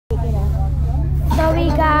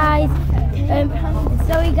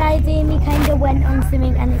Sorry guys, Amy kind of went on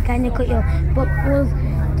something and it kind of cut you off. But we'll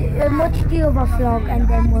much the other vlog and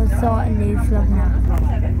then we'll start a new vlog now.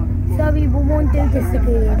 Sorry, we won't do this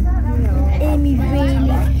again. Amy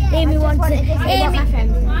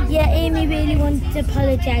really wants to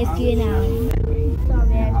apologise to you now.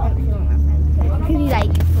 Really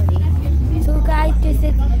like funny. So guys,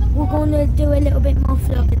 we're gonna do a little bit more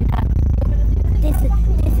vlogging now. This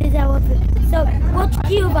is our vlog. So watch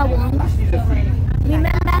the other one. Remember,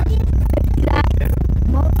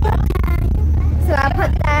 So I'll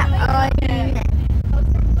put that on.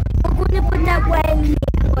 We're gonna put that when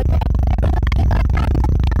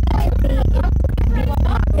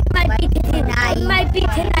it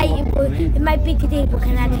might be today, but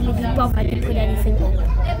can actually be bothered to put anything up.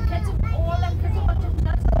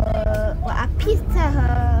 Well, I pieced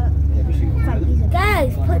her.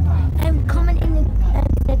 Guys, put comment in the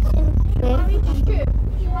section.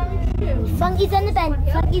 Funky's on the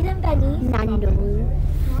bench. Funky's and Benny. Nando.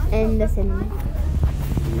 And listen.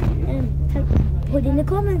 Put in the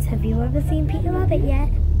comments. Have you ever seen Peter Rabbit yet?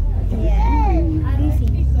 Yeah. Have you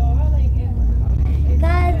seen it?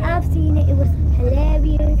 Guys, I've seen it. It was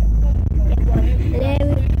hilarious. It was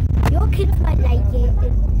hilarious. Your kids might like it.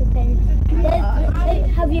 It depends.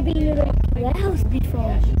 Have you been in a warehouse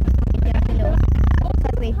before?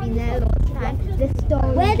 We've been there a long time. The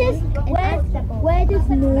story. Where does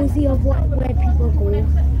nosy of where people go?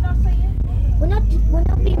 We're not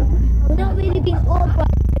really being all but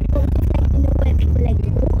just like to know where people like to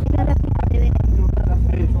go.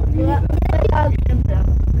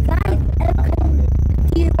 Guys,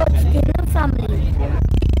 do you watch Daily Family?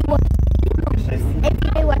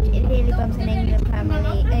 I watch Daily Bums and England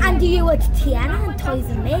Family. And do you watch Tiana and Toys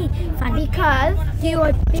and Me? Because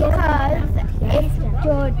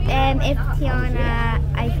if Tiana,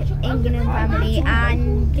 England Family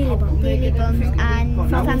and Daily Bums and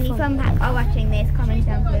Family Fun Pack are watching this, comment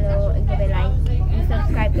down below and give a like and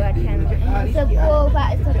subscribe to our channel. So go over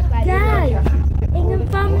and subscribe. Guys, England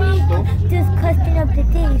Family does question of the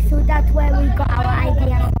day, so that's where we got our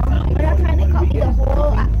idea from. We're not trying to copy the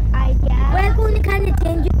whole idea. We're going to kind of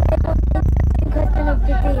change it. Question of the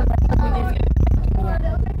day,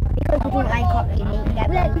 because we don't like copying it.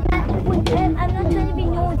 I'm not trying to be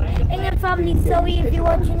nosy. England Family, sorry if you're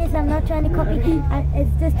watching this, I'm not trying to copy. It's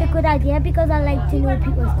just a good idea because I like to know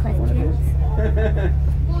people's questions.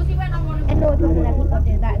 And no, don't let people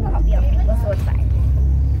do that and copy of people, so it's fine.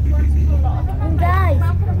 And guys,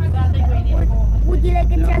 would you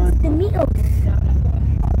like a chance to meet us?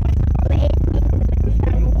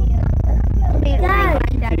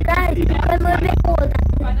 Guys, when we're a bit older,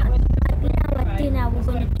 at dinner, we're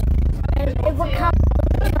going to, if we can't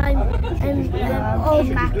try and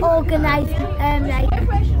organise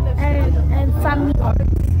family. So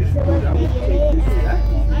we'll see you later.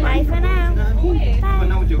 Bye for now. Bye.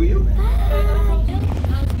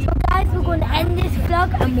 So guys, we're going to end this vlog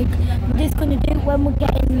and we're just going to do it when we're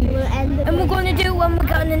getting, and we're going to do it when we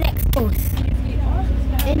get on the next bus.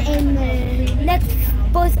 In the Next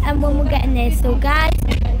bus and when we're getting there. So guys,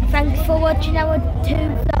 thanks for watching our 2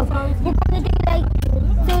 vlogs. We're going to do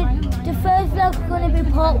so the first vlog is going to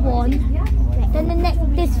be part 1, then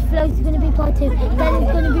this vlog is going to be part 2, then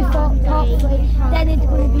it's going to be part 3, then it's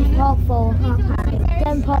going to be part 4,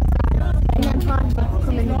 then part 5, and then part 6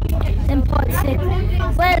 coming up, then part 6.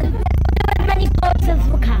 Well, do as many parts as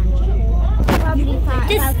we can. probably 5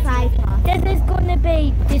 parts. This is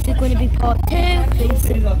going to be part 2.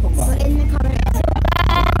 Put in the comments.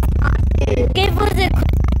 Give us a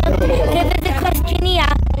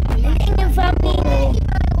questionnaire.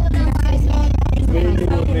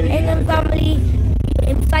 England Family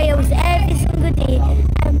inspires every single day.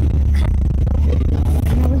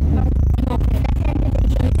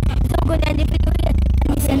 So good at the video.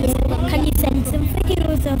 Can you send some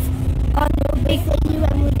videos of on the big? See you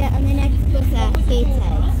when we get on the next bus at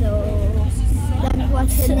Gateshead. So don't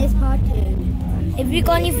watch in this part 2. If you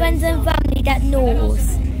got any friends and family that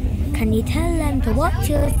knows, can you tell them to watch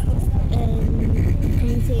us?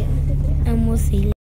 And see you. And we'll see you.